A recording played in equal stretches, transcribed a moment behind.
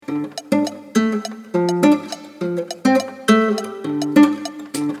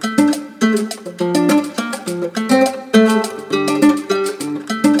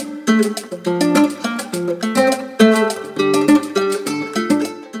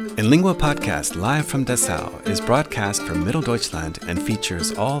In Lingua Podcast live from Dessau is broadcast from Middle Deutschland and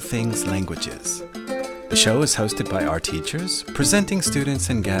features all things languages. The show is hosted by our teachers, presenting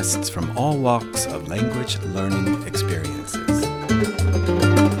students and guests from all walks of language learning experiences.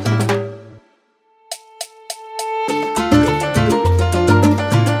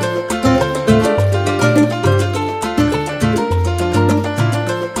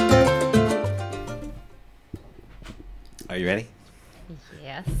 Are you ready?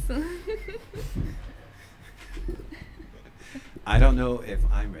 Yes. I don't know if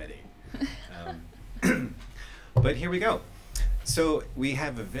I'm ready. But here we go. So we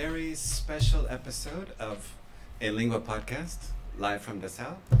have a very special episode of A Lingua Podcast, live from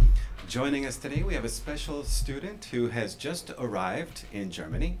Dessau. Joining us today, we have a special student who has just arrived in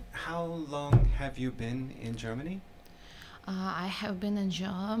Germany. How long have you been in Germany? I have been in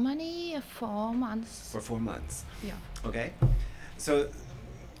Germany 4 months. For 4 months. Yeah. Okay. So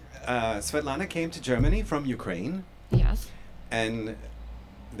Svetlana came to Germany from Ukraine. Yes. And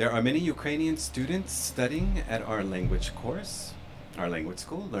there are many Ukrainian students studying at our language course, our language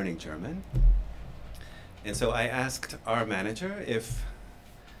school, learning German. And so I asked our manager if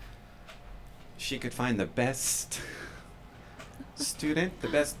she could find the best student, the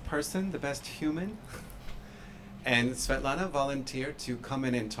best person, the best human. And Svetlana volunteered to come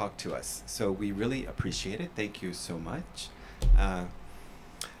in and talk to us. So we really appreciate it. Thank you so much.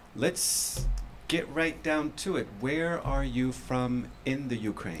 Let's get right down to it. Where are you from in the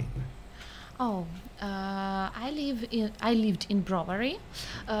Ukraine? I lived in Brovary.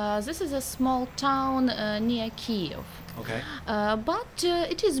 This is a small town near Kiev. Okay. But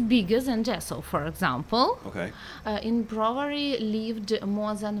it is bigger than Dessau, for example. Okay. In Brovary lived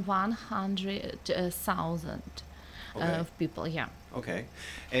more than 100,000 of people. Yeah. Okay.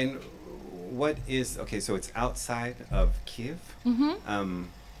 And what is, okay, so it's outside of Kiev. Mm-hmm.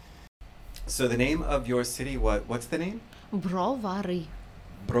 So the name of your city, what's the name? Brovary.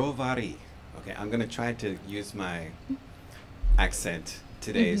 Brovary. Okay, I'm going to try to use my accent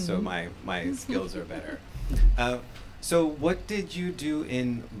today so my skills are better. So what did you do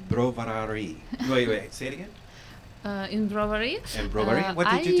in Brovary? Wait, say it again. In Brovary. In Brovary? What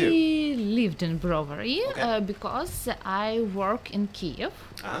did you do? I lived in Brovary Okay. because I work in Kiev.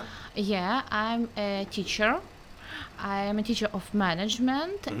 Uh-huh. Yeah, I'm a teacher. I am a teacher of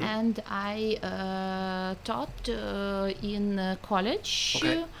management, Mhm. and I taught in college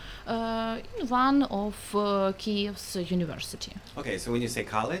Okay. in one of Kiev's university. Okay, so when you say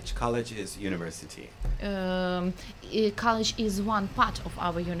college is university. College is one part of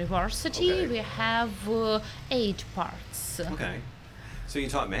our university. Okay. We have 8 parts. Okay. So you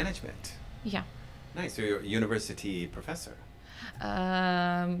taught management. Yeah. Nice. So you're a university professor.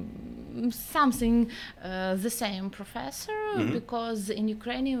 Something the same professor, Mhm. because in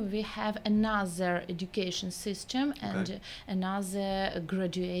Ukraine we have another education system and Okay. another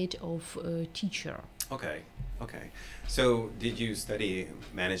graduate of teacher. Okay. Okay. So did you study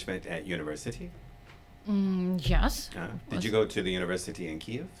management at university? Yes. Did you go to the university in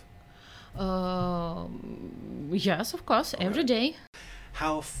Kiev? Yes, of course, every Okay. day.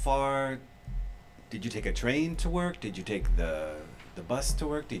 How far did you take a train to work? Did you take the bus to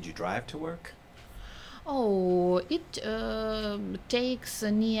work? Did you drive to work? Oh, it takes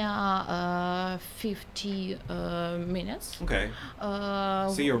near 50 minutes. Okay. Uh,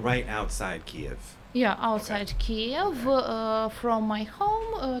 So you're right outside Kiev. Yeah, outside Kiev, from my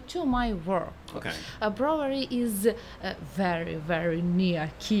home to my work. Okay. Brovary is very, very near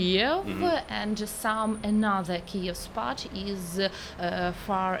Kiev, Mhm. and some another Kiev spot is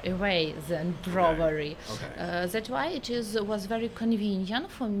far away than Brovary. Okay. That's why was very convenient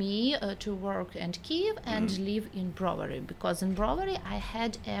for me to work in Kiev and Mhm. live in Brovary, because in Brovary I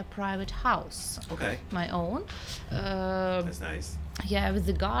had a private house, Okay. my own. That's nice. Yeah, with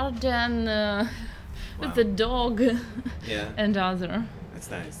the garden, with Wow. the dog, Yeah. and other. That's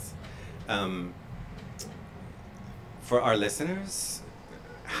nice. For our listeners,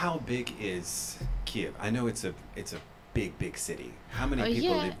 how big is Kiev? I know it's a big city. How many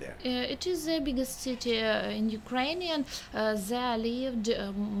people live there? It is the biggest city in Ukraine. There lived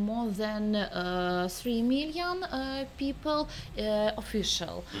more than 3 million people,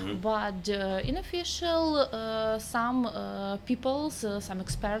 official. Mhm. But unofficial, some people, some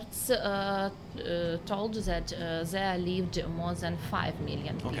experts told that there lived more than 5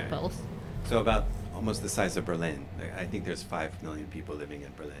 million Okay. people. So about almost the size of Berlin. I think there's 5 million people living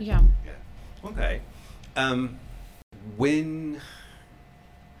in Berlin. Yeah. Yeah. Okay. When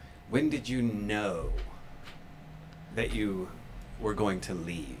did you know that you were going to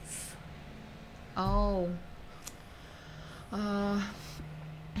leave? Oh.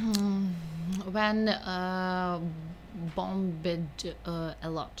 when bombed a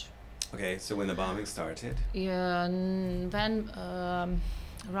lot. Okay, so when the bombing started. Yeah, when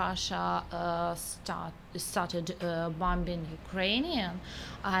Russia started bombing Ukrainian,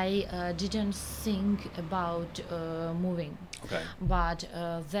 I didn't think about moving. Okay. But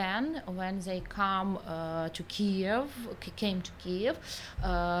then, when they came to Kiev,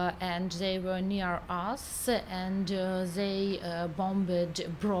 and they were near us, and they bombed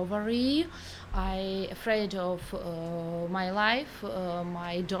Brovary, I afraid of my life,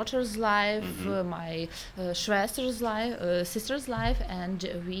 my daughter's life, my sister's life, and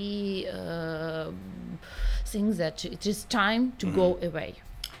we think that it is time to go away.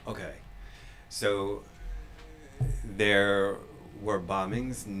 Okay. So there were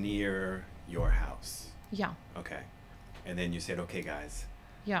bombings near your house. Yeah, Okay. And then you said, okay, guys.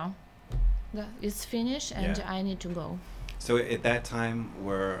 yeah. It's finished, and Yeah. I need to go. So at that time,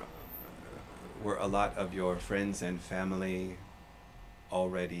 were a lot of your friends and family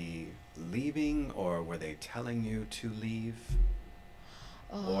already leaving, or were they telling you to leave?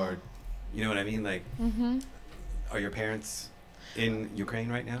 Or, you know what I mean? Like, are your parents in Ukraine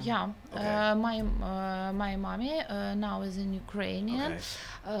right now? Yeah, Okay. my mommy now is in Ukrainian.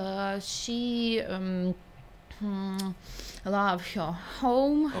 Okay. She love her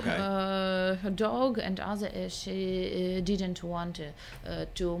home, Okay. her dog, and other. She didn't want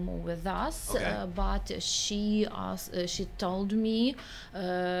to move with us, Okay. but she told me,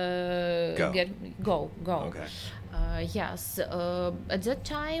 go. Okay. Yes, at that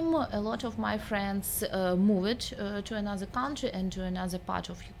time, a lot of my friends moved to another country and to another part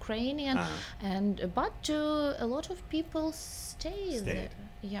of Ukrainian, but a lot of people stayed. Stayed.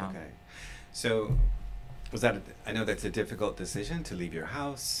 Yeah. Okay. So, was that? I know that's a difficult decision to leave your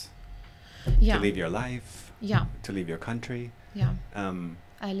house, Yeah. to leave your life, Yeah. to leave your country. Yeah. Um,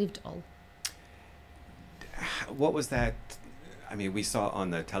 I lived all. what was that? I mean, we saw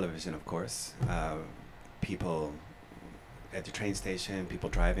on the television, of course, people at the train station, people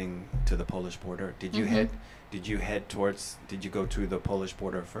driving to the Polish border. Did you head towards? Did you go to the Polish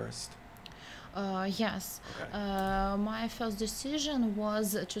border first? Yes. Okay. My first decision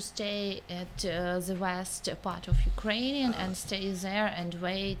was to stay at the west part of Ukraine and stay there and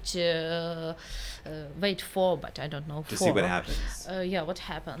wait for, but I don't know To for. see what happens. Yeah, what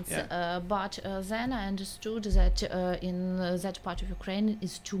happens. Yeah. But then I understood that in that part of Ukraine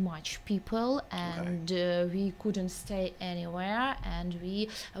is too much people, and we couldn't stay anywhere, and we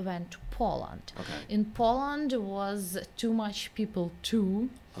went to Poland. Okay. In Poland was too much people too.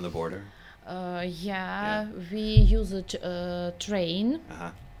 On the border. We used train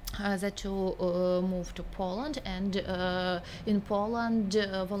that to move to Poland, and in Poland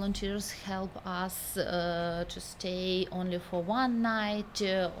volunteers help us to stay only for one night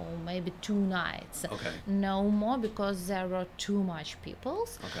or maybe 2 nights. Okay. No more, because there were too much people.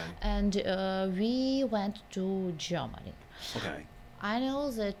 Okay. And we went to Germany. Okay. I know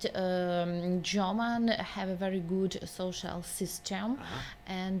that German have a very good social system,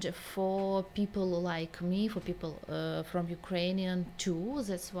 and for people like me, for people from Ukrainian too,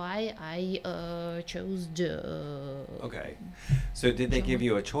 that's why I chose the. Okay. So did they give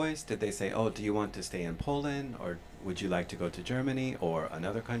you a choice? Did they say, "Oh, do you want to stay in Poland, or would you like to go to Germany or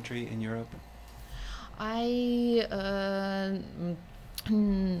another country in Europe?"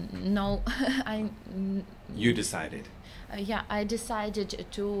 No, You decided. I decided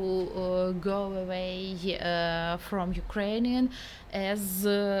to go away from Ukrainian as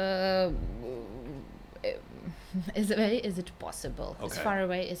away as it possible, as Okay. far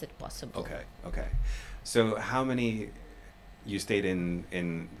away as it possible. Okay. Okay. So how many? You stayed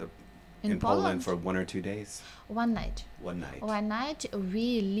in Poland for 1 or 2 days? One night. One night. One night we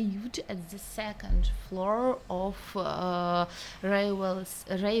lived at the second floor of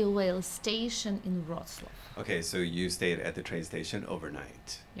railway station in Wrocław. Okay, so you stayed at the train station overnight.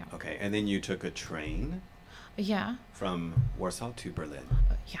 Yeah. Okay, and then you took a train Yeah. from Warsaw to Berlin.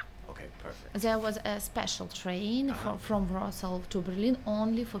 Yeah. Okay, perfect. There was a special train from Wrocław to Berlin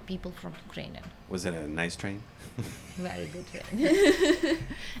only for people from Ukraine. Was it a nice train? Very good train.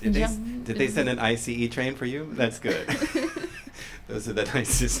 Did they send an ICE train for you? That's good. Those are the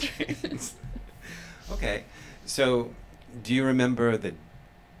nicest trains. Okay, so do you remember the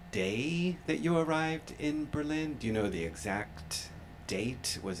day that you arrived in Berlin? Do you know the exact date?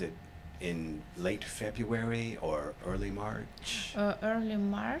 Was it in late February or early March? Early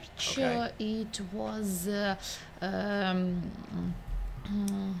March. Okay. It was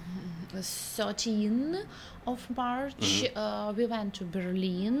 13 of March, we went to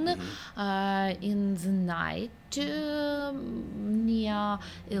Berlin in the night near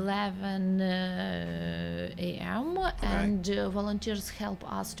 11 a.m. and volunteers help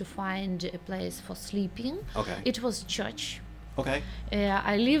us to find a place for sleeping. Okay. It was church. Okay.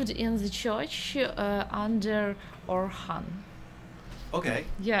 I lived in the church under Orhan. Okay.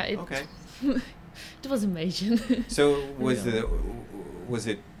 Yeah. Okay. It was amazing. So Yeah. was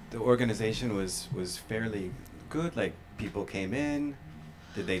it the organization was fairly good? Like people came in,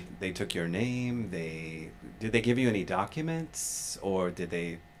 did they took your name? Did they give you any documents, or did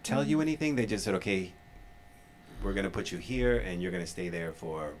they tell you anything? They just said, okay, we're gonna put you here, and you're gonna stay there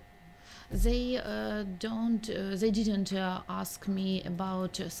for. They they didn't ask me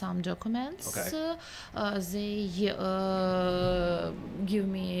about some documents. Okay. They give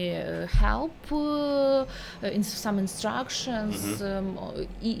me help in some instructions,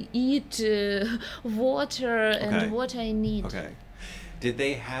 eat, water, Okay. and what I need. Okay. Did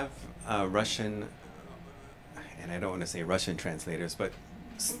they have Russian, and I don't want to say Russian translators, but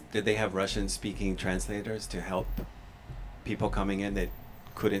did they have Russian-speaking translators to help people coming in that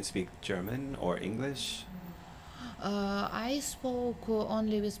couldn't speak German or English? I spoke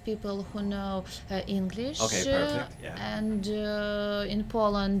only with people who know English. Okay, perfect. Yeah. And in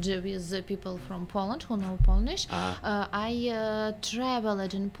Poland with people from Poland who know Polish. I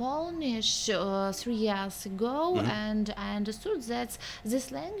traveled in Polish 3 years ago, and I understood that this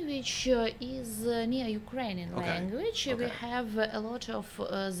language is near Ukrainian language. We have a lot of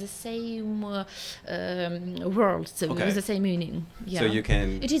the same words with the same meaning. Yeah. So you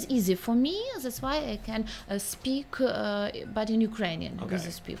can. It is easy for me. That's why I can speak, but in Ukrainian with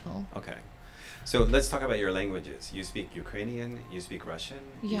these people. Okay. So let's talk about your languages. You speak Ukrainian, you speak Russian,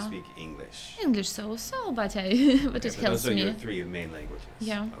 you speak English. English so, but it helps those are me. your 3 main languages.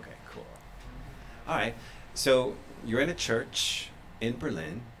 Yeah. Okay, cool. All right. So you're in a church in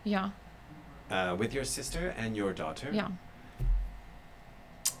Berlin. Yeah. With your sister and your daughter. Yeah.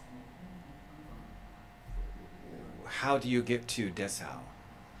 How do you get to Dessau?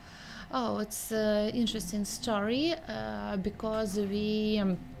 Oh, it's an interesting story because we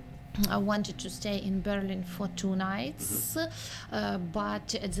wanted to stay in Berlin for 2 nights,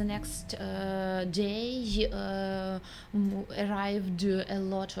 but at the next day arrived a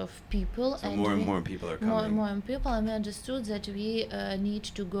lot of people. So and more and more people are coming. More people, and we understood that we need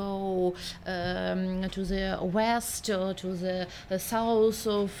to go to the west or to the south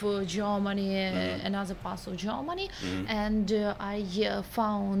of Germany, another part of Germany, and I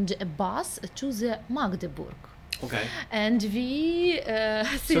found a bus to the Magdeburg. Okay. And we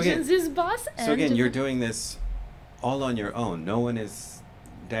sit in this bus. So again, you're doing this all on your own. No one is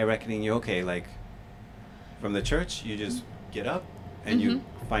directing you. Okay, like from the church, you just get up and you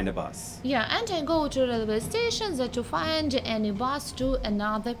find a bus. Yeah, and I go to railway stations to find any bus to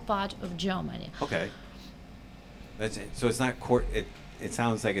another part of Germany. Okay. That's it. So it's not it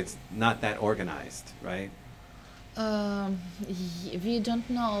sounds like it's not that organized, right? We don't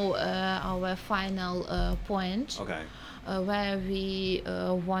know our final point. Okay. Where we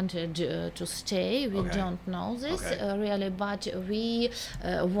wanted to stay. We don't know this really, but we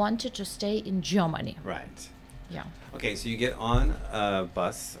wanted to stay in Germany. Right. Yeah. Okay, so you get on a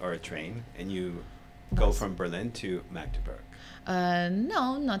bus or a train and you go from Berlin to Magdeburg.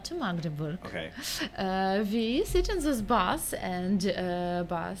 No, not to Magdeburg. Okay. We sit in this bus and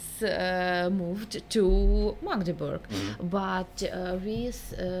bus moved to Magdeburg. But we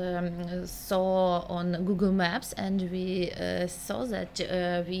saw on Google Maps and we saw that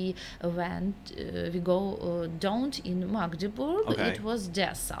we go down in Magdeburg. Okay. It was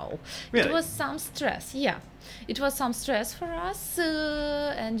Dessau. Really? It was some stress, yeah. It was some stress for us,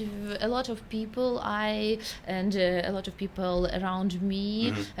 and a lot of people, a lot of people around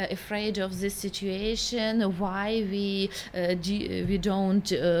me, afraid of this situation. Why we don't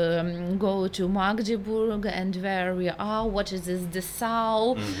go to Magdeburg, and where we are? What is this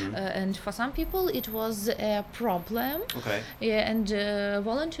Dessau? And for some people, it was a problem. Okay. Yeah, and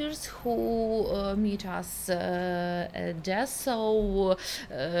volunteers who meet us at Dessau.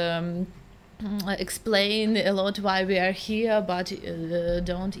 Explain a lot why we are here, but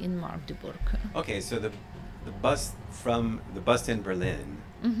don't in Magdeburg. Okay, so the bus in Berlin,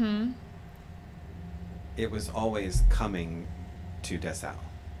 it was always coming to Dessau,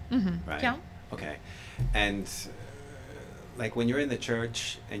 right? Yeah. Okay, and like when you're in the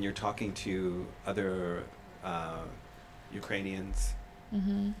church and you're talking to other Ukrainians,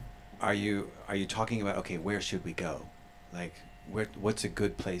 are you talking about, okay, where should we go? Like what's a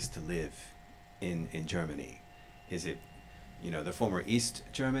good place to live in Germany? Is it the former East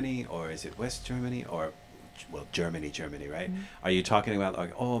Germany, or is it West Germany, or well, Germany, right? Are you talking about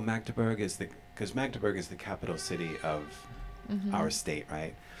like, oh, Magdeburg is because Magdeburg is the capital city of our state,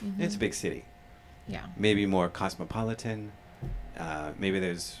 right? It's a big city. Yeah. Maybe more cosmopolitan. Maybe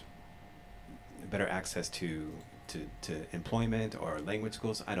there's better access to employment or language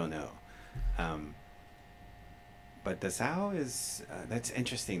schools. I don't know. But Dessau is that's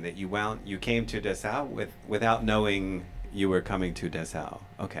interesting that you came to Dessau without knowing you were coming to Dessau.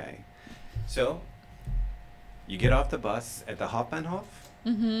 Okay, so you get off the bus at the Hauptbahnhof.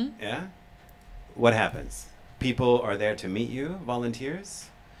 Yeah. What happens? People are there to meet you, volunteers.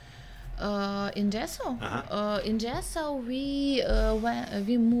 In Dessau, we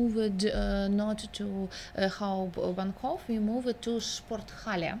moved not to Hauptbahnhof. We moved to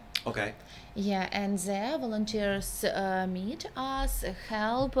Sporthalle. Okay. Yeah, and there volunteers meet us,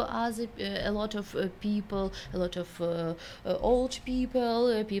 help us, a lot of people, a lot of old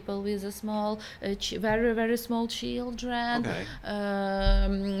people, people with a small, very, very small children.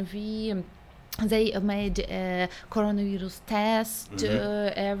 Okay. They made a coronavirus test.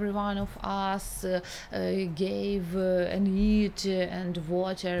 Every one of us gave and eat and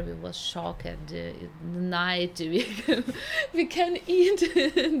water. We was shocked at the night. We can eat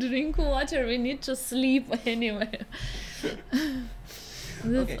and drink water. We need to sleep anyway.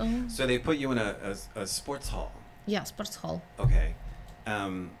 Okay. So they put you in a sports hall. Yeah, sports hall. Okay.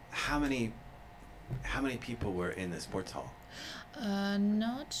 How many people were in the sports hall?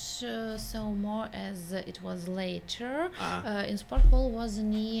 Not so more as it was later. In sport hall was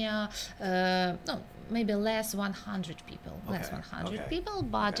near, maybe less 100 people. Okay. Less 100 Okay. people.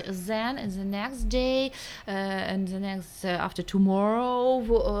 But Okay. then in the next day and the next after tomorrow,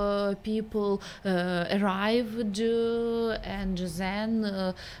 people arrived, and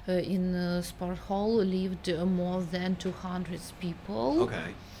then in sport hall lived more than 200 people.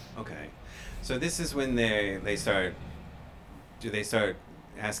 Okay. Okay. So this is when they start. Do they start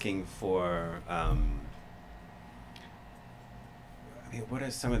asking for? I mean, what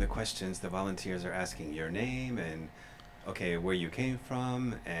are some of the questions the volunteers are asking? Your name and, okay, where you came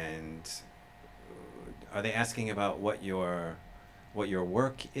from, and are they asking about what your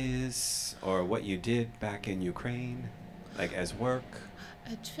work is or what you did back in Ukraine, like as work?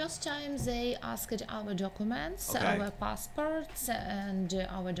 At first time they asked our documents, Okay. our passports, and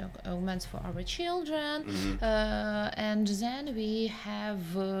our documents for our children. And then we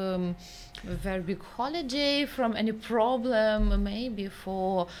have a very big holiday from any problem, maybe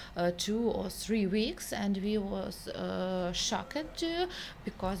for 2 or 3 weeks, and we was shocked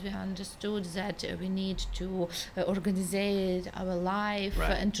because we understood that we need to organize our life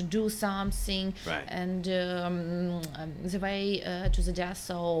Right. and to do something. Right. And the way to the Dessau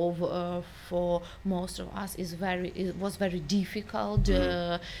for most of us was very difficult.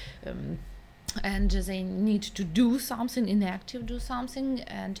 And they need to do something, inactive do something,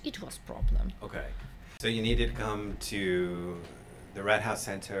 and it was problem. Okay. So you needed to come to the Rathaus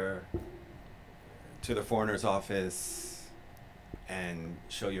Center, to the foreigner's office, and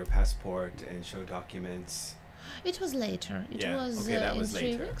show your passport and show documents. It was later. It Yeah, was okay, that in was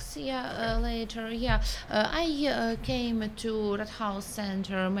 3 later. weeks. Yeah, Okay. later. Yeah, I came to Rathaus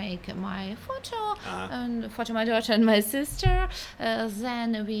Center make my photo and photo my daughter and my sister.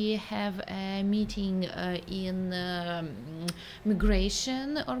 Then we have a meeting in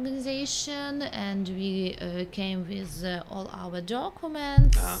migration organization, and we came with all our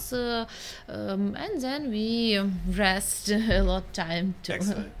documents, and then we rest a lot time too.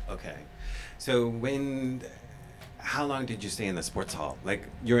 Excellent. Okay. So how long did you stay in the sports hall? Like,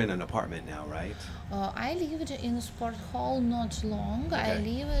 you're in an apartment now, right? I lived in a sport hall not long. I Okay.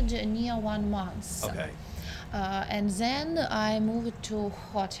 lived near 1 month. Okay. And then I moved to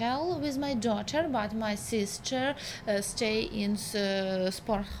hotel with my daughter, but my sister stay in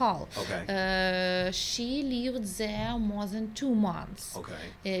sport hall. Okay. She lived there more than 2 months. Okay.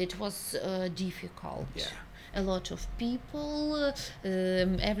 It was difficult. Yeah. A lot of people,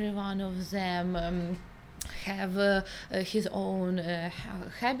 every one of them have his own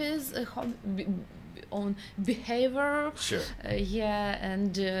habits, own behavior. Sure. Yeah,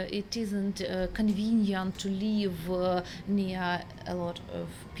 and it isn't convenient to live near a lot of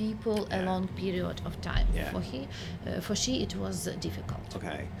people a Yeah. long period of time. Yeah. For she, it was difficult.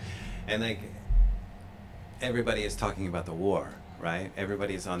 Okay. And like, everybody is talking about the war, right?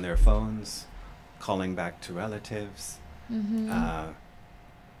 Everybody's on their phones, calling back to relatives,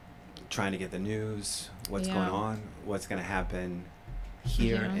 trying to get the news, what's Yeah. going on, what's going to happen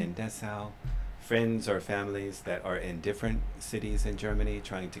here Yeah. in Dessau. Friends or families that are in different cities in Germany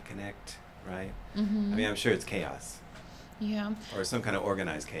trying to connect, right? I mean, I'm sure it's chaos. Yeah. or some kind of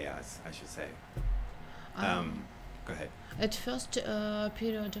organized chaos, I should say. Go ahead. At first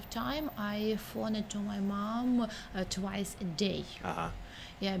period of time, I phoned to my mom twice a day. Uh-huh.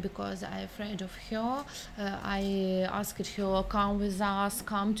 Yeah, because I'm afraid of her. I asked her come with us,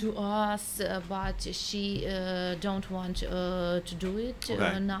 come to us, but she don't want to do it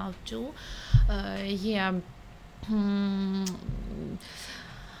Okay. now too. Yeah. Hmm.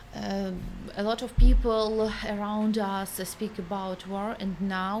 A lot of people around us speak about war, and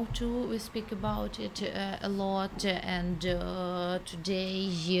now too we speak about it a lot. And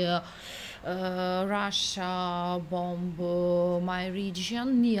today Russia bomb my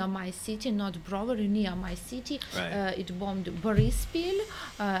region near my city, not Brovary, near my city. Right. It bombed Borispil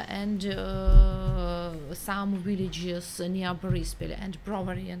and some villages near Borispil, and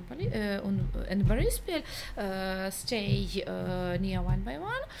Brovary and Borispil stay near one by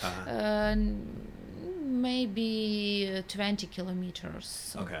one. Uh-huh. Maybe 20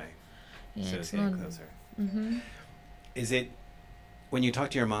 kilometers. Okay. Yeah, So it's it's getting not. closer. Hmm. Is it, when you talk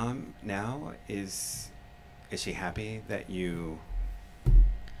to your mom now, is she happy that you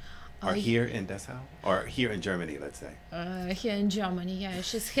are here in Dessau? Or here in Germany, let's say? Here in Germany, yeah,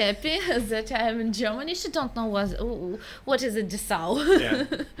 she's happy that I'm in Germany. She don't know what is it, Dessau. Yeah.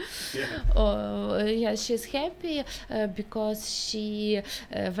 Yeah. Yeah, she's happy because she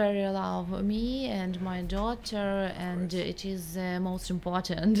very love me and my daughter, and course. it is most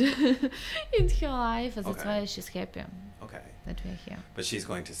important in her life. That's Okay. why she's happy Okay. that we're here. But she's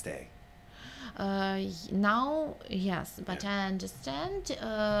going to stay. Now, yes, but Yeah. I understand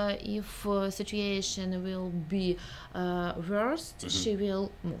if situation will be worst, Mhm. she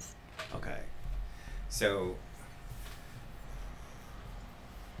will move. Okay. So,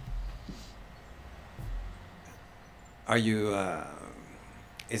 are you,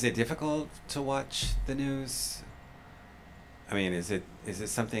 is it difficult to watch the news? I mean, is it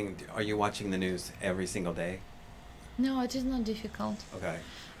something, are you watching the news every single day? No, it is not difficult. Okay.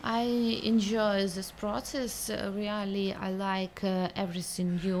 I enjoy this process. Really, I like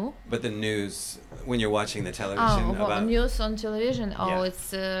everything new. But the news, when you're watching the Oh, television well, about... news on television. Oh, Yeah. it's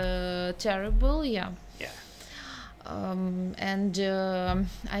terrible. Yeah. Yeah. And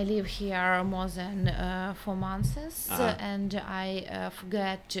I live here more than 4 months, Uh-huh. and I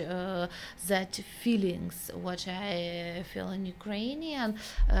forget that feelings what I feel in Ukrainian.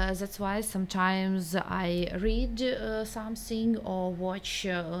 That's why sometimes I read something or watch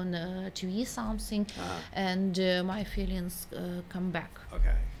on TV something, Uh-huh. and my feelings come back.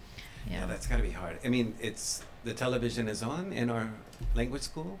 Okay. Yeah. Yeah, that's got to be hard. I mean, it's, the television is on in our language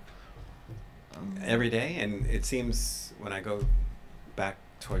school every day, and it seems when I go back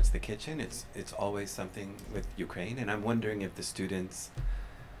towards the kitchen, it's always something with Ukraine, and I'm wondering if the students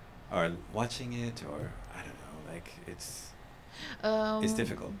are watching it, or I don't know, like it's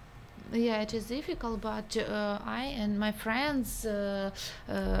difficult. Yeah, it is difficult, but I and my friends,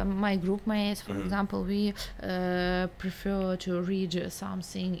 my group mates, for Mhm. example, we prefer to read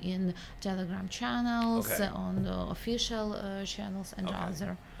something in Telegram channels, Okay. on the official channels, and Okay.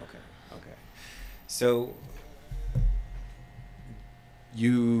 other. Okay. So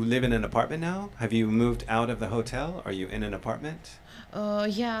you live in an apartment now? Have you moved out of the hotel? Are you in an apartment?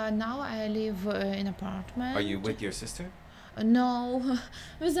 Yeah, now I live in apartment. Are you with your sister? No,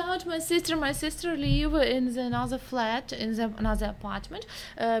 without my sister. My sister live in the another flat, in the another apartment,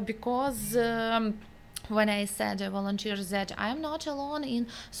 because when I said volunteers that I'm not alone in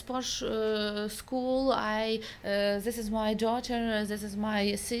sports school. This is my daughter. This is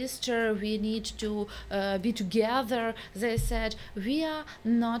my sister. We need to be together. They said we are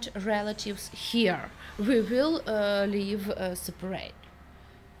not relatives here. We will live separate.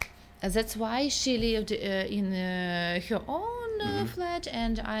 That's why she lived in her own Mhm. flat,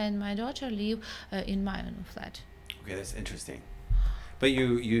 and I and my daughter live in my own flat. Okay, that's interesting. But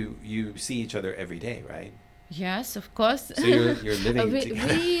you see each other every day, right? Yes, of course. So you're living we,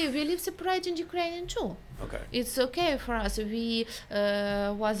 together. we live separate in Ukraine too. Okay. It's okay for us. We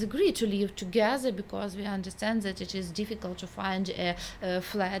was agreed to live together because we understand that it is difficult to find a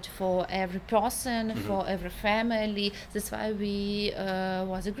flat for every person, Mhm. for every family. That's why we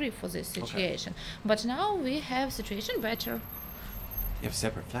was agreed for this situation. But now we have situation better. You have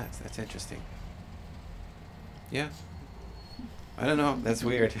separate flats. That's interesting. Yeah. I don't know. That's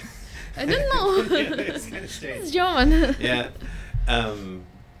weird. I don't know. Yeah, it's kind of strange. It's German. Yeah.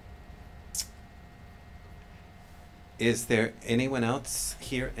 Is there anyone else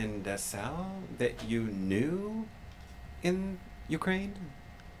here in Dessau that you knew in Ukraine?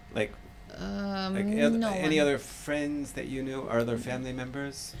 Like No any one. other friends that you knew, or other family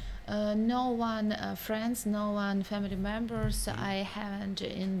members? No one friends, no one family members. I haven't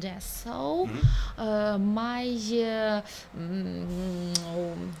in Dessau.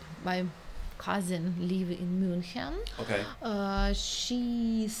 My cousin live in München. Okay.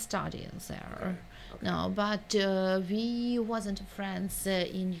 She studies there. Okay. No, but we wasn't friends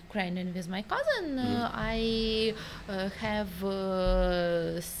in Ukraine with my cousin. I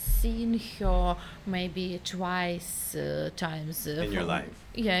have seen her maybe twice times. In your life?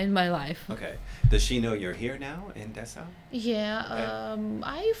 Yeah, in my life. Okay. Does she know you're here now in Dessau? Yeah, Okay.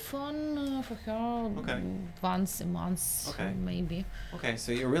 I phone for her Okay. once a month, Okay. maybe. Okay,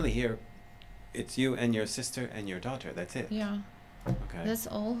 so you're really here. It's you and your sister and your daughter. That's it. Yeah, Okay. that's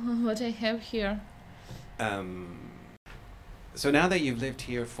all what I have here. So now that you've lived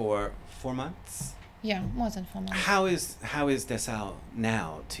here for 4 months, Yeah, more than 4 months. how is Dessau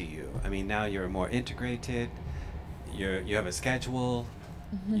now to you? I mean, now you're more integrated. You have a schedule.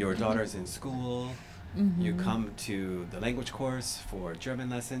 Your daughter's in school. You come to the language course for German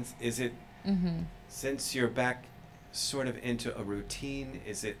lessons. Is it since you're back sort of into a routine?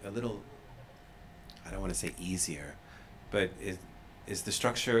 Is it a little? I don't want to say easier, but is the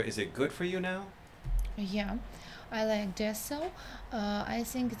structure? Is it good for you now? Yeah, I like Dessau. I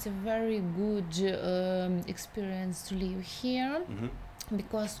think it's a very good experience to live here.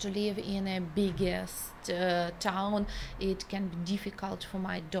 Because to live in a biggest town, it can be difficult for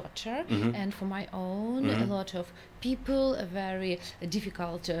my daughter and for my own. A lot of people, a very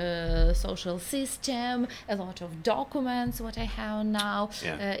difficult social system, a lot of documents. What I have now,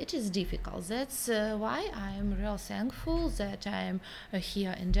 it is difficult. That's why I am real thankful that I am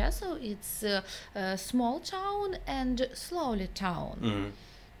here in Dessau. It's a small town and slowly town.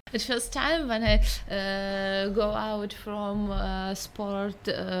 The first time when I go out from sport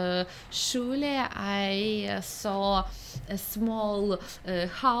schule, I saw a small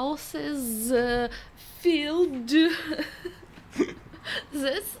houses filled.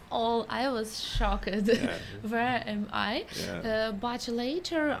 That's all. I was shocked. Yeah. Where am I? Yeah. But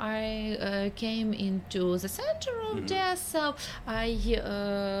later I came into the center of Dessau. I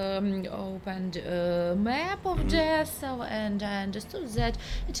opened a map of Dessau and I understood that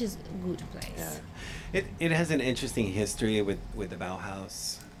it is a good place. Yeah. It has an interesting history with the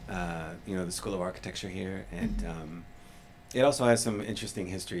Bauhaus, the School of Architecture here, and it also has some interesting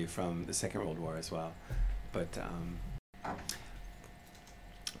history from the Second World War as well. But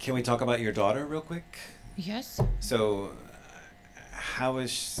can we talk about your daughter real quick? Yes. So, how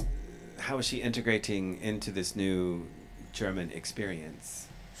is she integrating into this new German experience?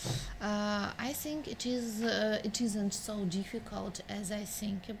 I think it isn't so difficult as I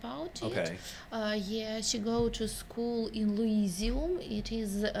think about it. Okay. Yeah, she go to school in Louisium. It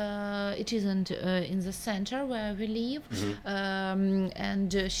isn't in the center where we live,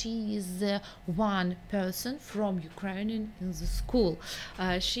 and she is one person from Ukraine in the school.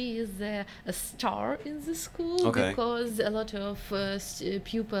 She is a star in the school because a lot of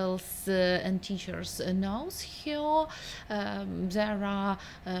pupils and teachers knows her. There are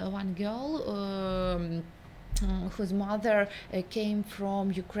one girl whose mother came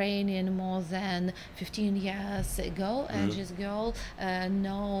from Ukraine more than 15 years ago, and this girl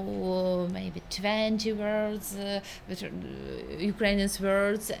know maybe 20 words, Ukrainian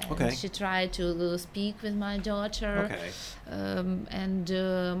words, and she tried to speak with my daughter. And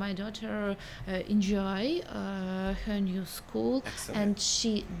my daughter enjoy her new school. Excellent. And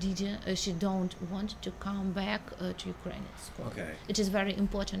she don't want to come back to Ukrainian school. It is very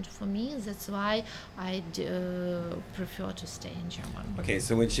important for me. That's why I prefer to stay in German. Okay,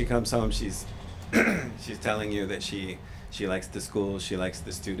 so when she comes home, she's she's telling you that she likes the school, she likes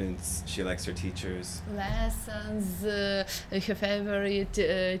the students, she likes her teachers. Lessons, her favorite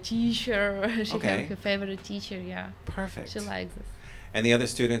teacher. She have her favorite teacher. Yeah. Perfect. She likes this. And the other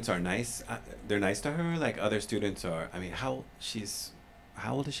students are nice. They're nice to her. Like other students are. I mean, how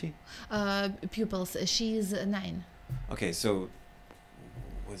old is she? Pupils. She's 9. Okay, so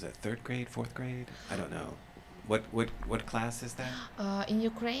was it 3rd grade, 4th grade? I don't know. What class is that? In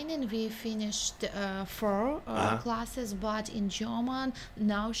Ukrainian we finished 4 classes, but in German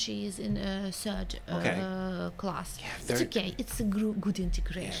now she is in 3rd class. Yeah, it's okay. It's a good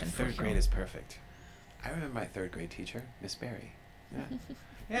integration. Yeah, 3rd grade is perfect. I remember my 3rd grade teacher, Miss Berry. Yeah.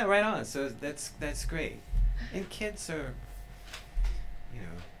 Yeah, right on. So that's great. And kids are,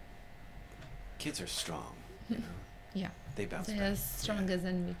 kids are strong. Yeah. They bounce back. They're stronger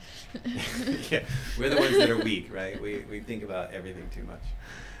than me. Yeah, we're the ones that are weak, right? We think about everything too much.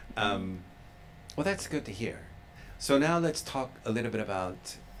 Well, that's good to hear. So now let's talk a little bit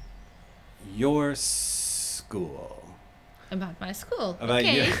about your school. About my school. About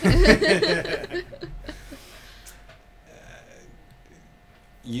okay. you.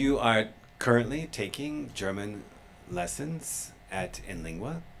 You are currently taking German lessons at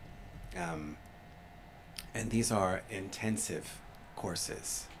InLingua, and these are intensive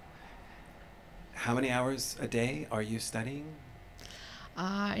courses. How many hours a day are you studying?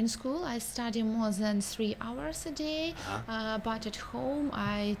 In school, I study more than 3 hours a day, but at home,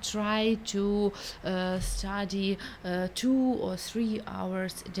 I try to study 2 or 3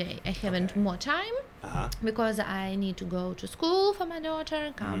 hours a day. I haven't more time. Because I need to go to school for my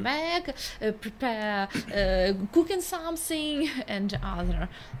daughter, come back, prepare cooking something and other.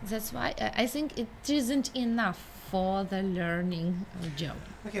 That's why I think it isn't enough for the learning of German.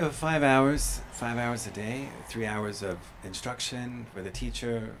 Okay, well, 5 hours a day, 3 hours of instruction with a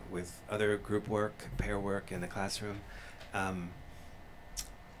teacher, with other group work, pair work in the classroom.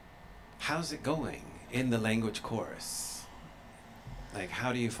 How's it going in the language course? Like,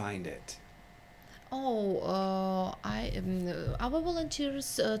 how do you find it? Our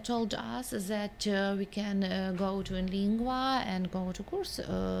volunteers told us that we can go to InLingua and go to course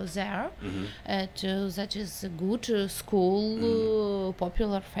there. That is a good school,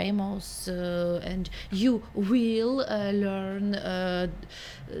 popular, famous, and you will learn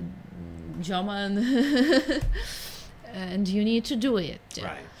German, and you need to do it.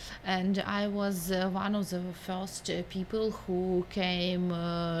 Right. And I was one of the first people who came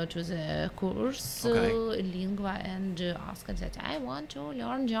to the course Lingua and asked that I want to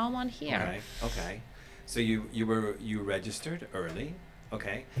learn German here. Okay. So you registered early.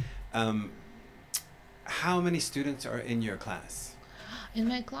 Okay. How many students are in your class? In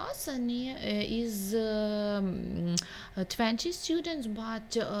my class is 20 students,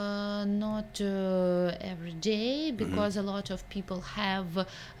 but not every day, because a lot of people have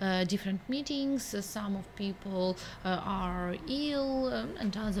different meetings. Some of people are ill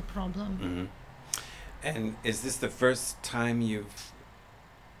and other problem. And is this the first time you've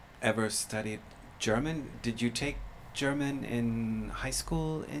ever studied German? Did you take German in high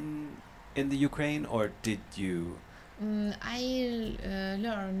school in the Ukraine, or did you? I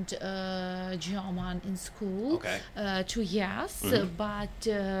learned German in school 2 years, but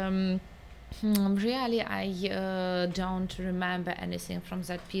really I don't remember anything from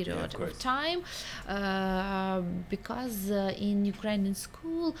that period of time, because in Ukrainian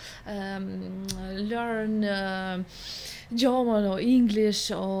school learn German or English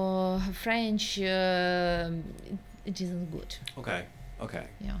or French, it isn't good. Okay.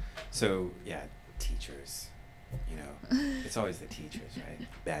 Yeah. So teachers. You know, it's always the teachers, right?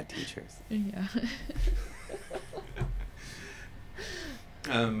 Bad teachers. Yeah.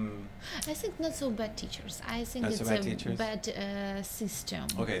 I think not so bad teachers. I think it's a bad system.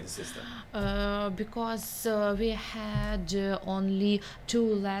 Okay, the system. Because we had only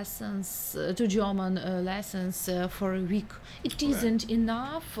 2 German lessons for a week. It isn't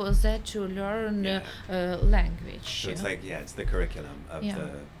enough for that to learn language. So it's like it's the curriculum of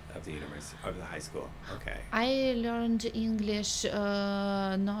the university, of the high school. Okay. I learned English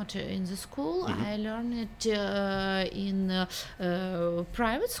not in the school. I learned it in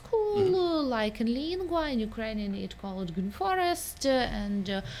private school, like in Lingua. In Ukrainian, it's called Green Forest,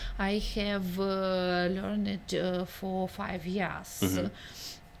 and I have learned it for 5 years.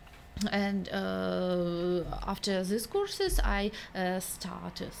 And after these courses, I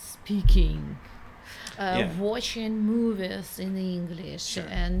started speaking. Watching movies in English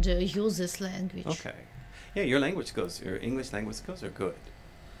and use this language. Okay. Yeah, your language skills, your English language skills are good.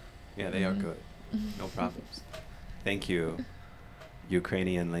 Yeah, they are good. No problems. Thank you,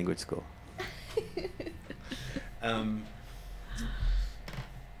 Ukrainian language school.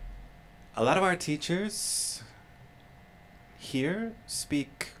 A lot of our teachers here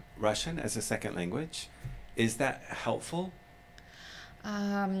speak Russian as a second language. Is that helpful?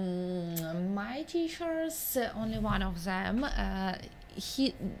 My teachers, only one of them,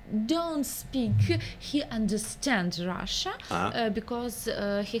 he don't speak, he understands Russia because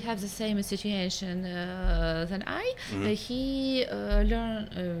he has the same situation than I. He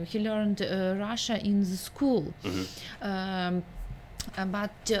learned Russia in the school.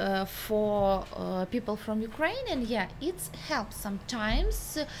 But for people from Ukraine, and it helps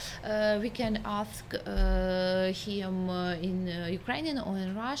sometimes. We can ask him in Ukrainian or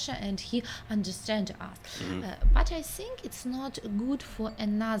in Russia, and he understands us. But I think it's not good for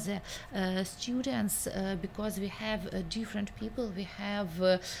another students because we have different people. We have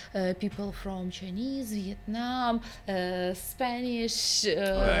people from Chinese, Vietnam, Spanish,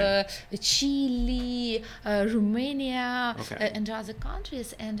 Chile, Romania, and other other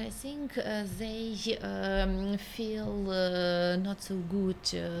countries, and I think they feel not so good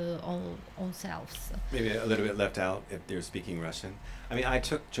on selves. Maybe a little bit left out if they're speaking Russian. I mean, I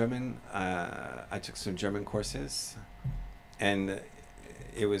took German. I took some German courses, and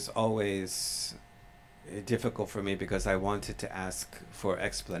it was always difficult for me because I wanted to ask for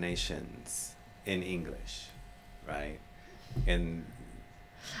explanations in English, right? And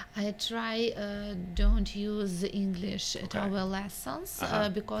I try don't use English at Okay. our lessons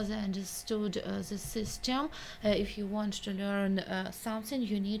because I understood the system. If you want to learn something,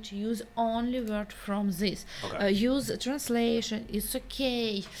 you need to use only word from this. Okay. Use translation. It's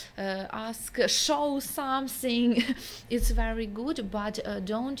okay. Ask, show something. It's very good, but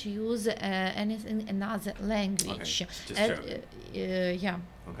don't use anything another language. Just German. Yeah.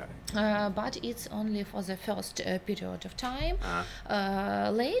 Okay. But it's only for the first period of time. Uh-huh.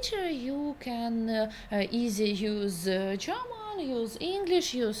 Later you can easy use German, use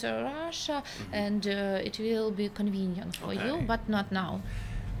English, use Russia, and it will be convenient for you, Okay. but not now.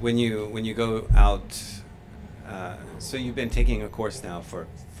 When you go out, so you've been taking a course now for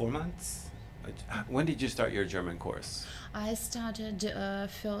 4 months. When did you start your German course? I started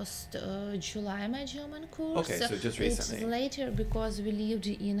first July my German course. Okay, so just recently. It's later because we lived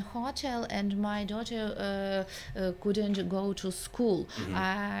in hotel and my daughter couldn't go to school.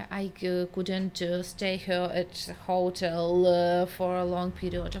 I couldn't stay here at hotel for a long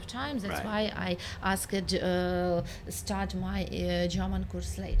period of time. That's Right. why I asked start my German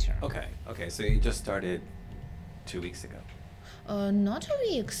course later. Okay, so you just started 2 weeks ago. Not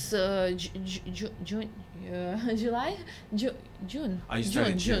weeks. June, July, June. Oh, you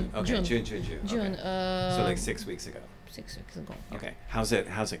started June. Okay, June. June. Okay. So like 6 weeks ago. 6 weeks ago. yeah. Okay. How's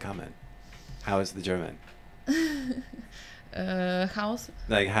it coming? How is the German? House.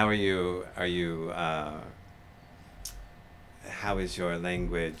 Like, how are you? How is your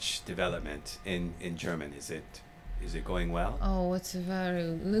language development in German? Is it going well? Oh, it's a very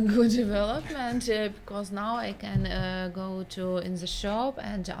good development because now I can go to in the shop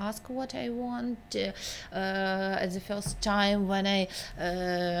and ask what I want. At the first time when I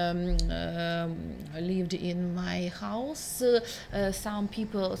lived in my house, some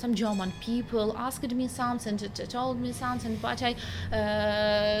German people asked me something, told me something, but I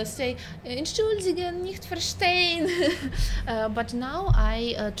say Entschuldigen, nicht verstehen. But now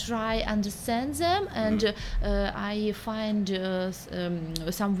I try understand them and I find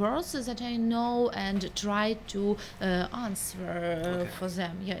some words that I know and try to answer for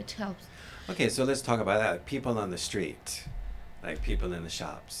them. Yeah, it helps. Okay, so let's talk about that. People on the street, like people in the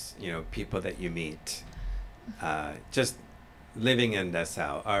shops, people that you meet, just living in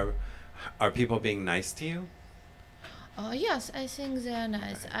Dessau. Are people being nice to you? Yes, I think they're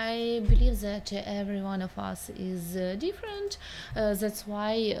nice. I believe that every one of us is different. That's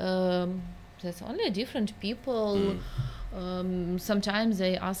why there's only different people. Sometimes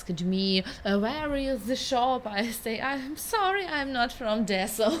they asked me, where is the shop? I say, I'm sorry, I'm not from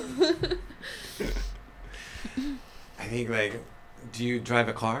Dessau. I think, do you drive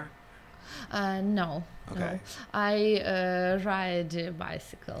a car? No. Okay. No. I ride a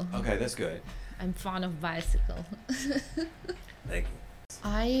bicycle. Okay, that's good. I'm fond of bicycle. Like,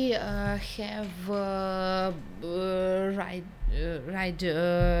 I have ride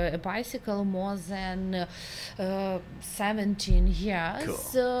a bicycle more than 17 years.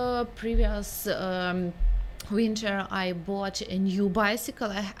 Cool. Previous winter I bought a new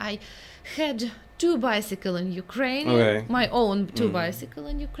bicycle. I had 2 bicycle in Ukraine, Okay. my own 2 bicycle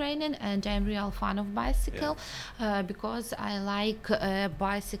in Ukrainian, and I'm real fan of bicycle because I like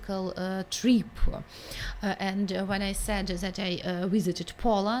bicycle trip. And when I said that I visited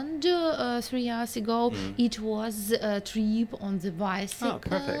Poland 3 years ago, it was a trip on the bicycle. Oh,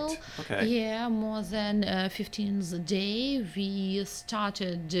 perfect. Okay. Yeah, more than 15th day. We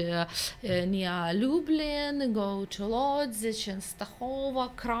started near Lublin, go to Lodz,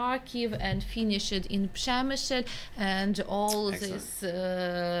 Częstochowa, Kraków, and finished in Przemysl, and all Excellent. this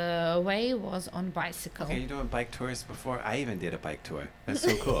way was on bicycle. Okay, you doing bike tours before? I even did a bike tour. That's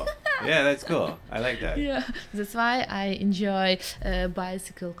so cool. Yeah, that's cool. I like that. Yeah, that's why I enjoy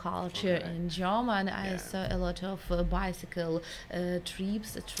bicycle culture Okay. in German. I Yeah. saw a lot of bicycle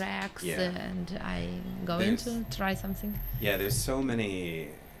trips, tracks, Yeah. and I'm going There's- to try something. Yeah, there's so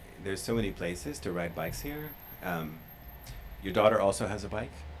many places to ride bikes here. Your daughter also has a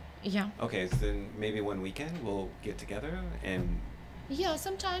bike? Yeah. Okay, so then maybe one weekend we'll get together and Yeah,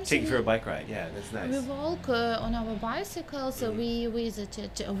 sometimes take you for a we, bike ride. Yeah, that's we nice. walk on our bicycles. We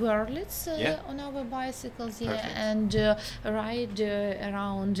visited Wörlitz Yeah. on our bicycles, Perfect. and ride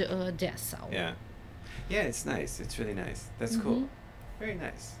around Dessau. Yeah. Yeah, it's nice. It's really nice. That's cool. Very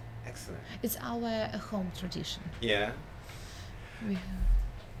nice. Excellent. It's our home tradition. Yeah. We,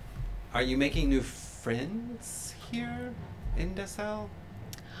 Are you making new friends here in Dessau?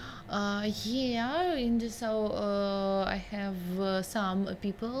 yeah, in Dessau, I have some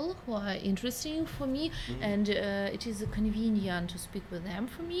people who are interesting for me, and it is convenient to speak with them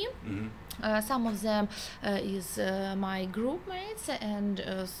for me. Some of them is my group mates, and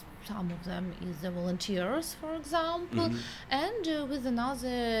some of them is the volunteers, for example, and with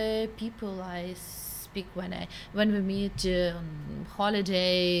another people I speak when we meet on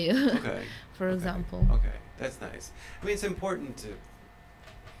holiday, Okay. for Okay. example. Okay, that's nice. I mean, it's important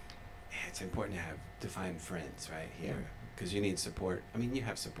to find friends right here because you need support. I mean, you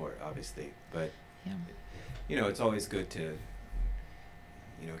have support obviously, but Yeah. you know, it's always good to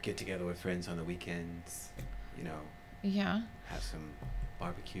get together with friends on the weekends. You know, Yeah. have some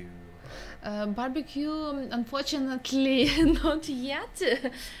barbecue. Barbecue, unfortunately, not yet,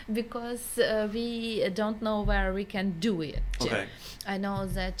 because we don't know where we can do it. Okay. I know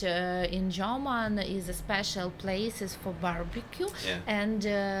that in German is a special places for barbecue, Yeah. and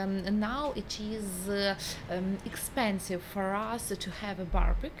now it is expensive for us to have a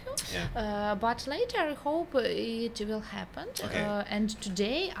barbecue. Yeah. But later, I hope it will happen. Okay. And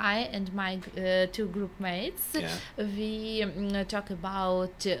today, I and my two group mates, Yeah. we talk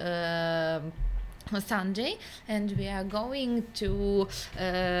about Sunday, and we are going to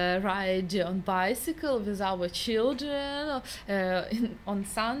ride on bicycle with our children on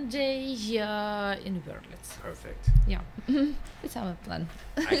Sunday in Wörlitz. Perfect. Yeah, it's our plan.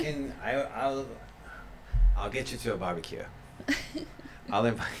 I'll get you to a barbecue. I'll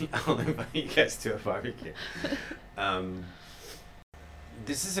invite you guys to a barbecue.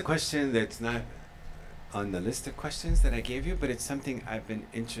 This is a question that's not on the list of questions that I gave you, but it's something I've been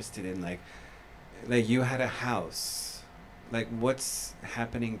interested in. Like you had a house. Like, what's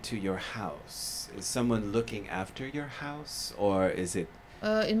happening to your house? Is someone looking after your house, or is it?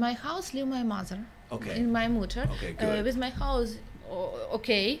 In my house live my mother. Okay. In my mutter. Okay, good. With my house,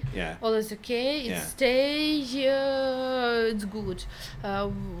 okay. Yeah. All is okay. It Yeah. stay. It's good.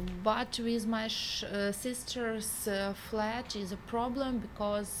 But with my sister's flat is a problem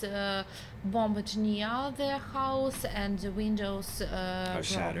because bombed near their house and the windows Are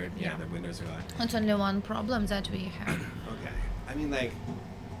shattered. Yeah, the windows are gone. It's only one problem that we have. Okay. I mean, like,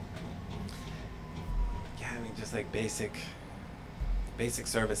 yeah, I mean, just like basic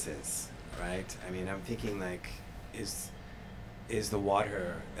services, right? I mean, I'm thinking like, is the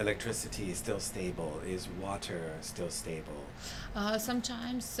water, electricity still stable? Is water still stable?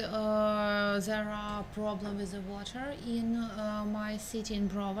 Sometimes there are problems with the water in my city in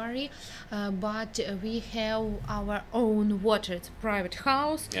Brovary, but we have our own water. It's a private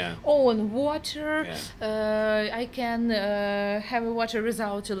house, Yeah. own water. Yeah. I can have water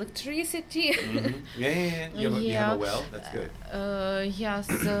without electricity. Yeah. You have a well? That's good. Yes,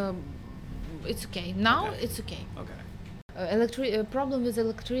 it's okay. Now Okay. it's okay. Okay. Problem with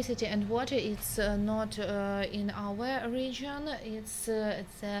electricity and water, it's not in our region, it's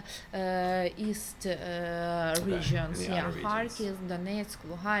east regions, in the outer regions. Kharkiv, Donetsk,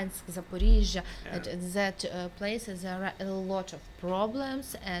 Luhansk, Zaporizhia. Yeah. At that places there are a lot of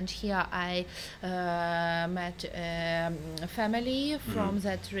problems, and here I met a family from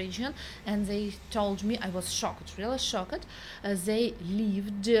that region, and they told me, I was shocked, really shocked, they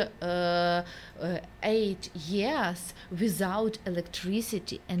lived 8 years without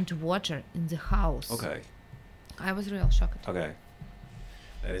electricity and water in the house. Okay. I was real shocked. Okay.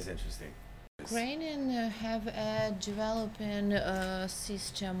 That is interesting. Ukrainian have a developing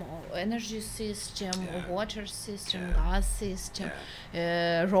system, or energy system, Yeah. water system, Yeah. gas system,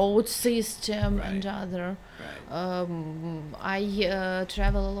 road system, and Right. other. Right. I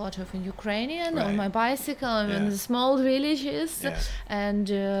travel a lot of in Ukrainian on Right. my bicycle in Yeah. the small villages, Yeah. and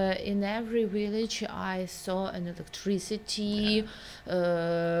in every village I saw an electricity,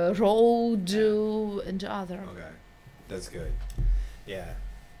 road, and other. Okay. That's good. Yeah.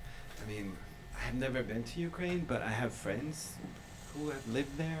 I mean, I have never been to Ukraine, but I have friends who have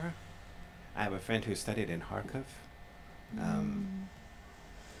lived there. I have a friend who studied in Kharkiv.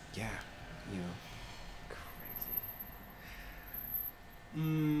 Yeah, you know, crazy.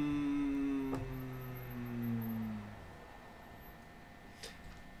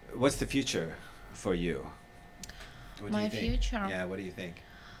 What's the future for you? What do My you think? future? Yeah, what do you think?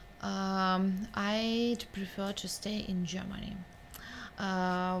 I'd prefer to stay in Germany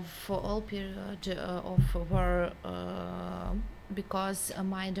for all period of our because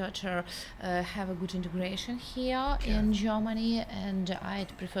my daughter have a good integration here in Germany, and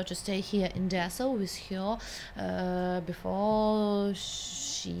I'd prefer to stay here in Dessau with her before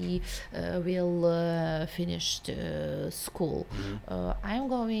she will finish school. I'm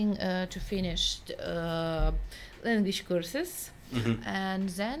going to finish language courses, and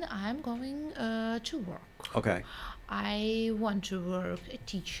then I'm going to work. Okay. I want to work a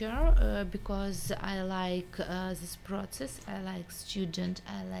teacher because I like this process. I like student.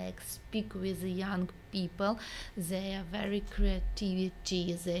 I like speak with young people. They are very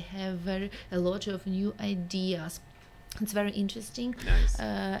creativity. They have a lot of new ideas. It's very interesting. Nice.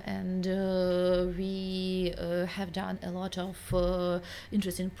 And we have done a lot of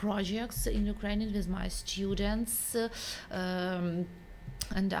interesting projects in Ukraine with my students.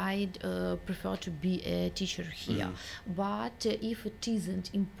 And I prefer to be a teacher here. But if it isn't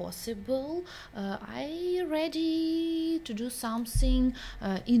impossible, I ready to do something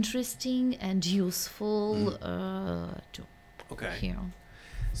interesting and useful too. Okay. Here.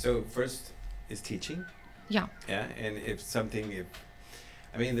 So first is teaching. Yeah. Yeah, and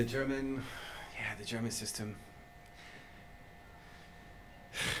the German system.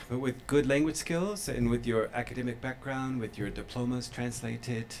 But with good language skills and with your academic background, with your diplomas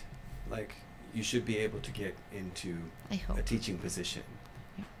translated, like, you should be able to get into a teaching position.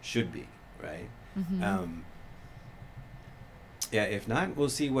 Yeah. Should be, right? If not, we'll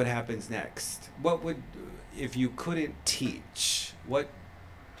see what happens next. If you couldn't teach,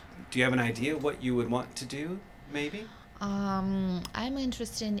 do you have an idea what you would want to do, maybe? I'm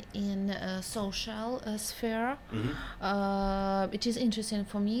interested in social sphere. It is interesting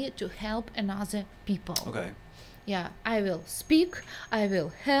for me to help another people. Okay. Yeah, I will speak. I will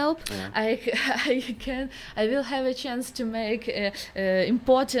help. Yeah. I will have a chance to make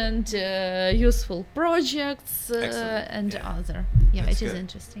important, useful projects and other. Yeah, That's it is good.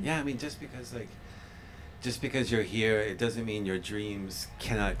 interesting. Yeah, just because you're here, it doesn't mean your dreams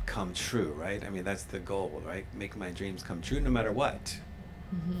cannot come true, right? I mean, that's the goal, right? Make my dreams come true no matter what.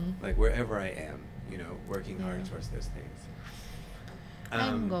 Like, wherever I am, working hard towards those things.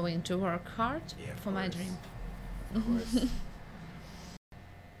 I'm going to work hard for my dream. Of course.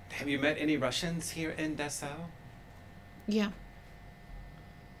 Have you met any Russians here in Dessau? Yeah.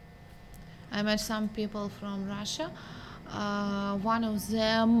 I met some people from Russia. One of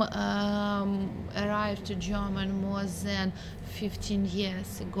them arrived to Germany more than 15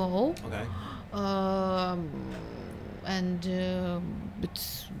 years ago. Okay. And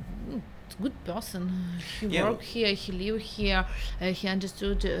it's a good person. He Yeah. worked here, he lived here, he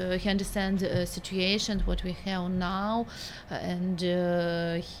understands the situation, what we have now, and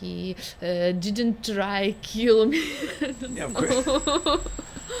he didn't try kill me. Yeah, of course.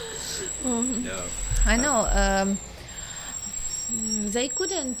 No. I know. They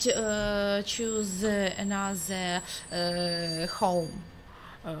couldn't choose another home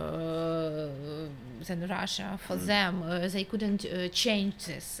than Russia for them. They couldn't change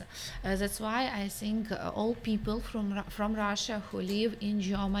this. That's why I think all people from Russia who live in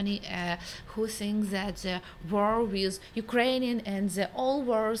Germany, who think that the war with Ukraine and all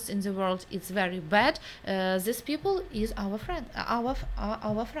wars in the world is very bad, these people is our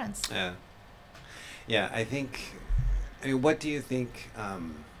friends. Yeah. Yeah, I mean, what do you think,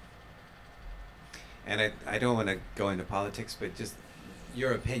 and I don't want to go into politics, but just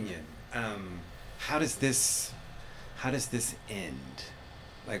your opinion, how does this end?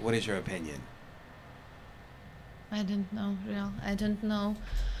 Like, what is your opinion? I don't know, I don't know.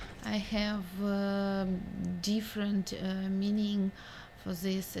 I have different meaning for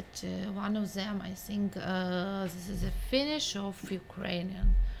this. One of them, I think, this is a finish of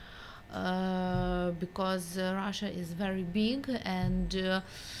Ukrainian. Because Russia is very big, and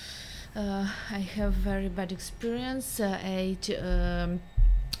I have very bad experience 8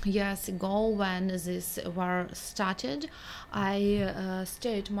 years ago when this war started. I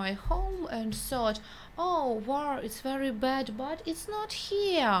stayed at my home and thought, oh, war is very bad, but it's not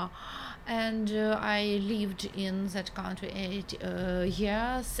here. And I lived in that country 8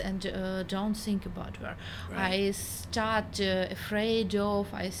 years and don't think about war. Right. I started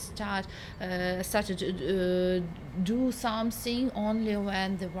to do something only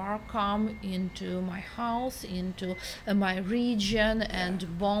when the war come into my house, into my region,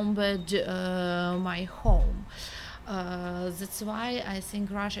 and bombed my home. That's why I think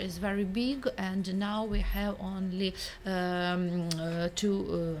Russia is very big, and now we have only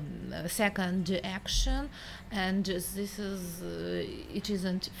two second action, and this is it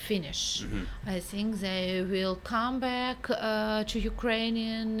isn't finished. I think they will come back to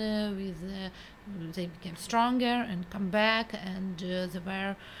Ukrainian with they became stronger and come back, and the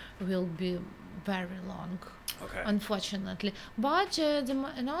war will be very long. Okay. Unfortunately, but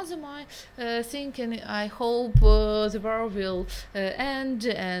another my thinking, I hope the war will end,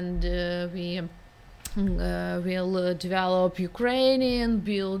 and we will develop Ukrainian,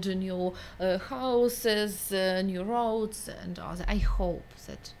 build new houses, new roads, and other. I hope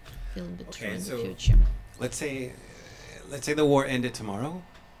that will be true in the future. Let's say the war ended tomorrow.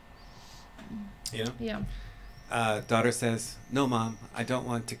 You know? Yeah. Daughter says, "No, Mom, I don't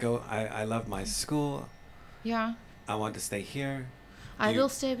want to go. I love my school. Yeah. I want to stay here." I will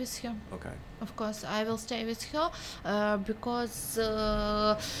stay with her. Okay. Of course, I will stay with her because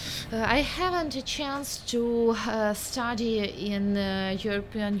I haven't a chance to study in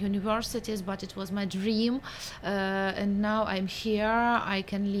European universities, but it was my dream. And now I'm here. I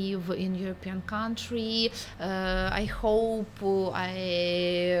can live in European country. I hope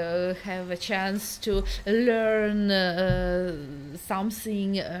I have a chance to learn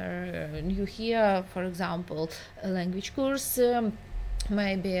something new here. For example, a language course.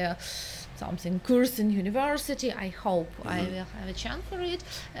 Maybe something course in university. I hope I will have a chance for it,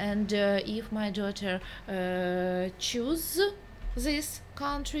 and if my daughter choose this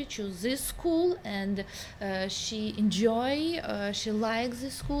country, choose this school, and she enjoy, she likes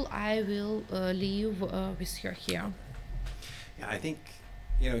this school, I will live with her here. Yeah, I think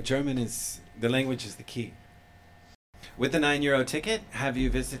German is the language is the key. With the €9 ticket, have you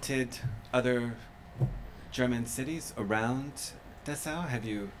visited other German cities around Dessau? Have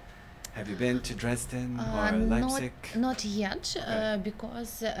you been to Dresden or Leipzig? Not yet,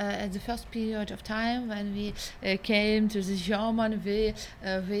 because at the first period of time when we came to the German, we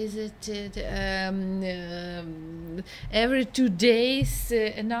visited every 2 days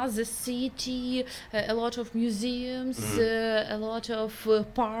another city, a lot of museums, a lot of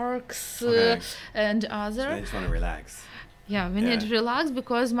parks, and other. So I just want to relax. Yeah, we need to relax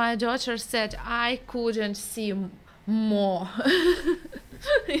because my daughter said I couldn't see more.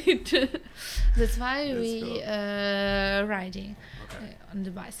 That's why we cool. Riding on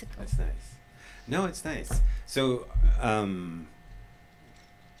the bicycle. That's nice. No, it's nice. So,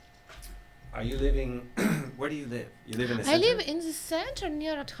 are you living? Where do you live? You live in the center? I live in the center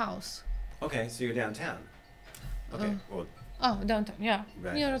near at house. Okay, so you're downtown. Okay. Downtown. Yeah,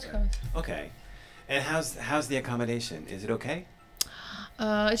 right, near at house. Okay, and how's the accommodation? Is it okay?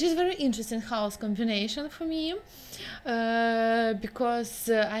 It is very interesting house combination for me because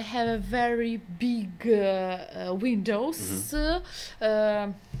I have a very big windows,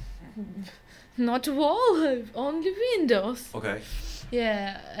 not wall, only windows. Okay.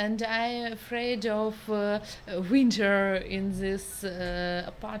 Yeah, and I'm afraid of winter in this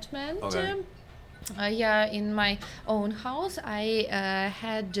apartment. Okay. In my own house I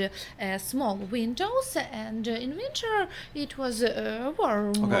had small windows, and in winter it was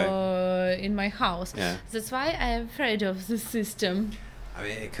warm in my house. Yeah. That's why I'm afraid of the system. I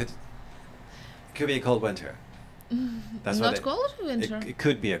mean, it could be a cold winter. That's not cold winter. It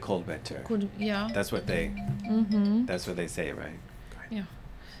could be a cold winter. Could, yeah. That's what they. That's what they say, right? Yeah.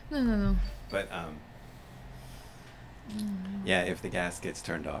 No. But yeah, if the gas gets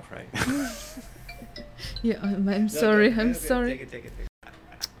turned off, right? Yeah, I'm sorry. I'm sorry. Take it.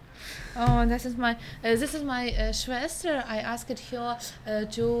 Oh, this is my Schwester. I asked her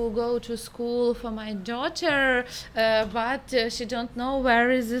to go to school for my daughter, but she don't know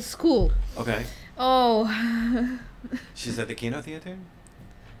where is the school. Okay. Oh. She's at the Kino Theater?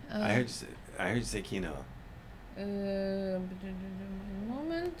 I heard you say Kino.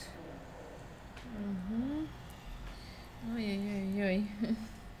 Moment. Ой-ой-ой.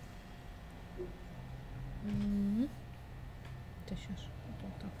 Ты сейчас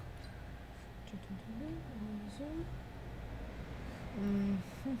вот так.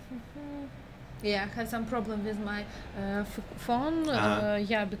 Yeah, I had some problem with my phone.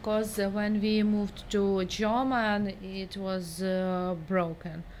 Yeah, because when we moved to German, it was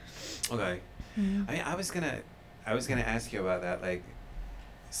broken. Okay. I mean, I was gonna ask you about that, like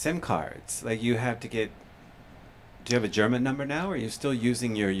SIM cards. Like you have to get. Do you have a German number now, or are you still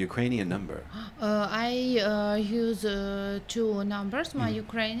using your Ukrainian number? I use two numbers, my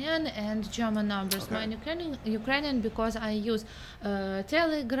Ukrainian and German numbers. Okay. My Ukrainian because I use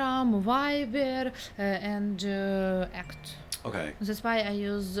Telegram, Viber, and Act. Okay. That's why I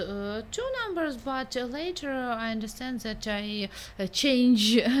use two numbers, but later I understand that I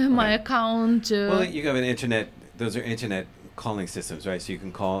change my account. Well, you have an internet. Those are internet calling systems, right? So you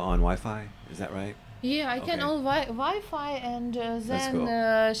can call on Wi-Fi. Is that right? Yeah, I can Okay. on Wi-Fi, and then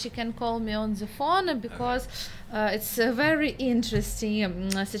cool. she can call me on the phone because it's a very interesting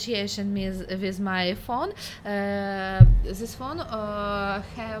situation with my phone. This phone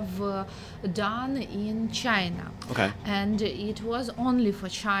have done in China, Okay. and it was only for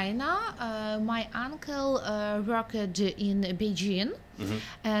China. My uncle worked in Beijing. Mm-hmm.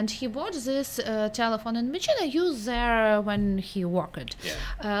 And he bought this telephone in Beijing and used there when he worked.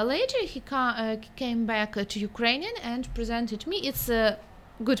 Yeah. Later, he came back to Ukrainian and presented me. It's a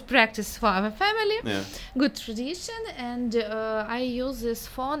good practice for our family, Yeah. good tradition, and I use this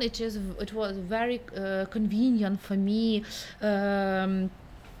phone. It was very convenient for me.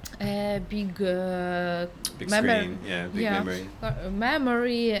 A big Big screen. Yeah. Big memory.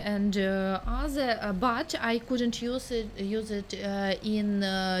 memory and other, but I couldn't use it in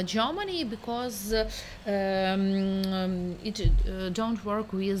Germany because it don't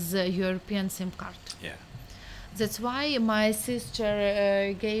work with European SIM card. Yeah. That's why my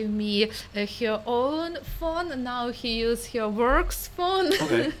sister gave me her own phone. Now he uses her work's phone.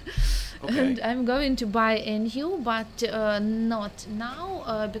 Okay. Okay. And I'm going to buy a new, but not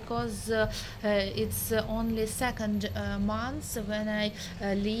now because it's only second month when I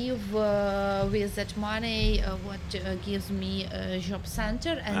leave with that money what gives me a job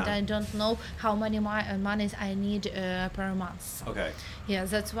center, and I don't know how many monies I need per month. Okay. Yeah,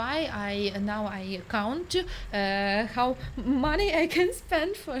 that's why I count how money I can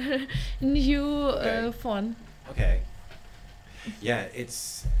spend for new phone. Okay. Yeah,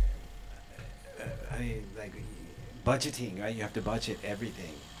 it's. I mean, like budgeting, right? You have to budget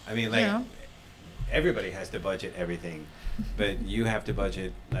everything. I mean, like everybody has to budget everything, but you have to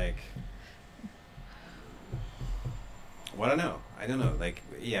budget like. Well, I don't know. Like,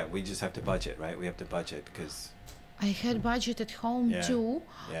 yeah, we just have to budget, right? We have to budget because. I had budget at home too.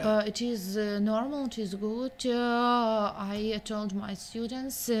 Yeah. It is normal. It is good. I told my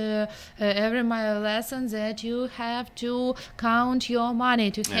students every my lesson that you have to count your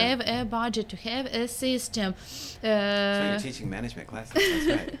money, to have a budget, to have a system. So you're teaching management classes. That's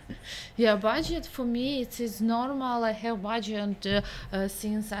right. Yeah, budget for me it is normal. I have budget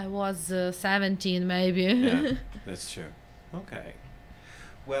since I was 17, maybe. Yeah, that's true. Okay.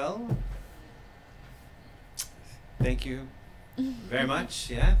 Well. Thank you very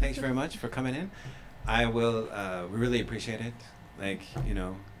much. Yeah, thanks very much for coming in. I will really appreciate it. Like, you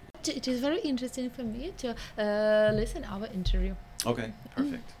know. It is very interesting for me to listen our interview. Okay,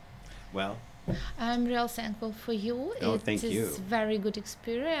 perfect. Well, I'm real thankful for you. Thank you. It's very good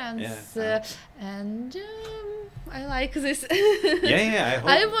experience, and I like this. Yeah, I hope.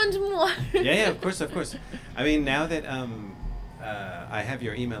 I want more. Yeah, of course. I mean, now that I have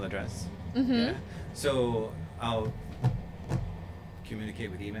your email address, so I'll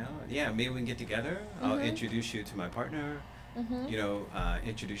communicate with email. Yeah, maybe we can get together. I'll introduce you to my partner. You know,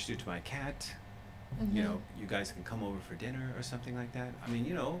 introduce you to my cat. You know, you guys can come over for dinner or something like that. I mean,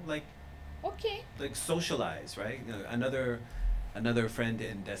 you know, like. Okay. Like socialize, right? You know, another friend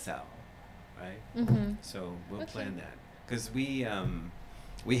in Dessau, right? So we'll plan that because we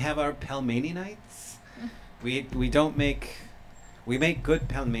have our pelmeni nights. We make good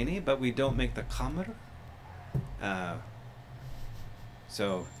pelmeni, but we don't make the kamar.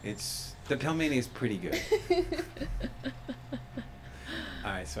 So the pelmeni is pretty good.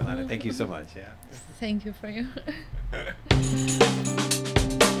 All right, Svetlana, thank you so much. Yeah. Thank you for you.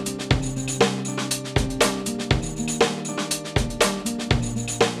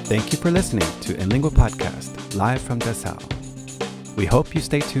 Thank you for listening to InLingua Podcast, live from Dessau. We hope you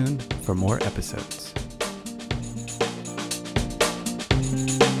stay tuned for more episodes.